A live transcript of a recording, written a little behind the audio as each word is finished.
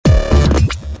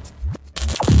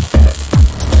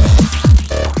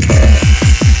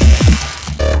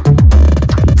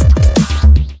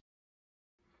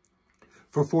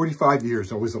For 45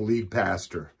 years, I was a lead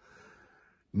pastor.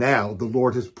 Now, the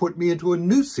Lord has put me into a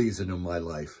new season in my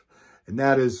life, and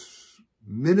that is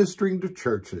ministering to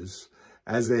churches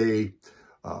as a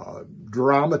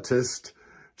dramatist,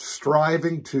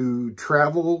 striving to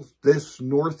travel this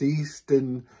Northeast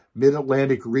and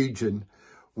Mid-Atlantic region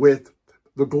with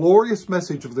the glorious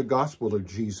message of the gospel of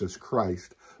Jesus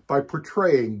Christ by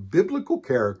portraying biblical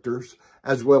characters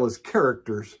as well as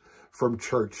characters from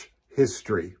church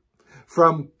history.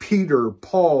 From Peter,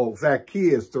 Paul,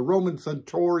 Zacchaeus, the Roman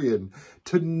centurion,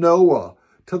 to Noah,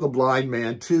 to the blind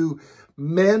man, to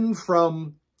men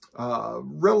from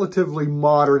relatively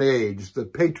modern age, the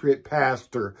patriot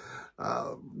pastor,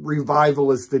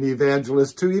 revivalist and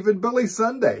evangelist, to even Billy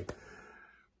Sunday.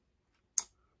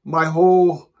 My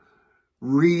whole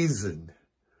reason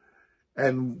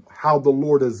and how the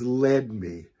Lord has led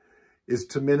me is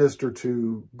to minister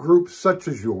to groups such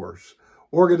as yours,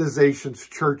 organizations,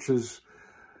 churches,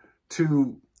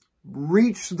 to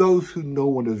reach those who no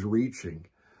one is reaching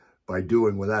by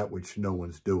doing with that which no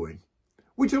one's doing.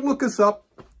 Would you look us up?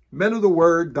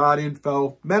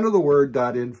 menoftheword.info,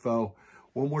 menoftheword.info.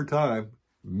 One more time,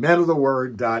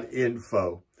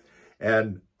 menoftheword.info.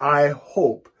 And I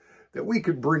hope that we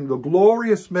could bring the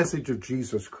glorious message of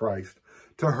Jesus Christ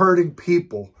to hurting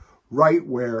people right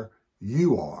where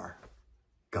you are.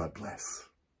 God bless.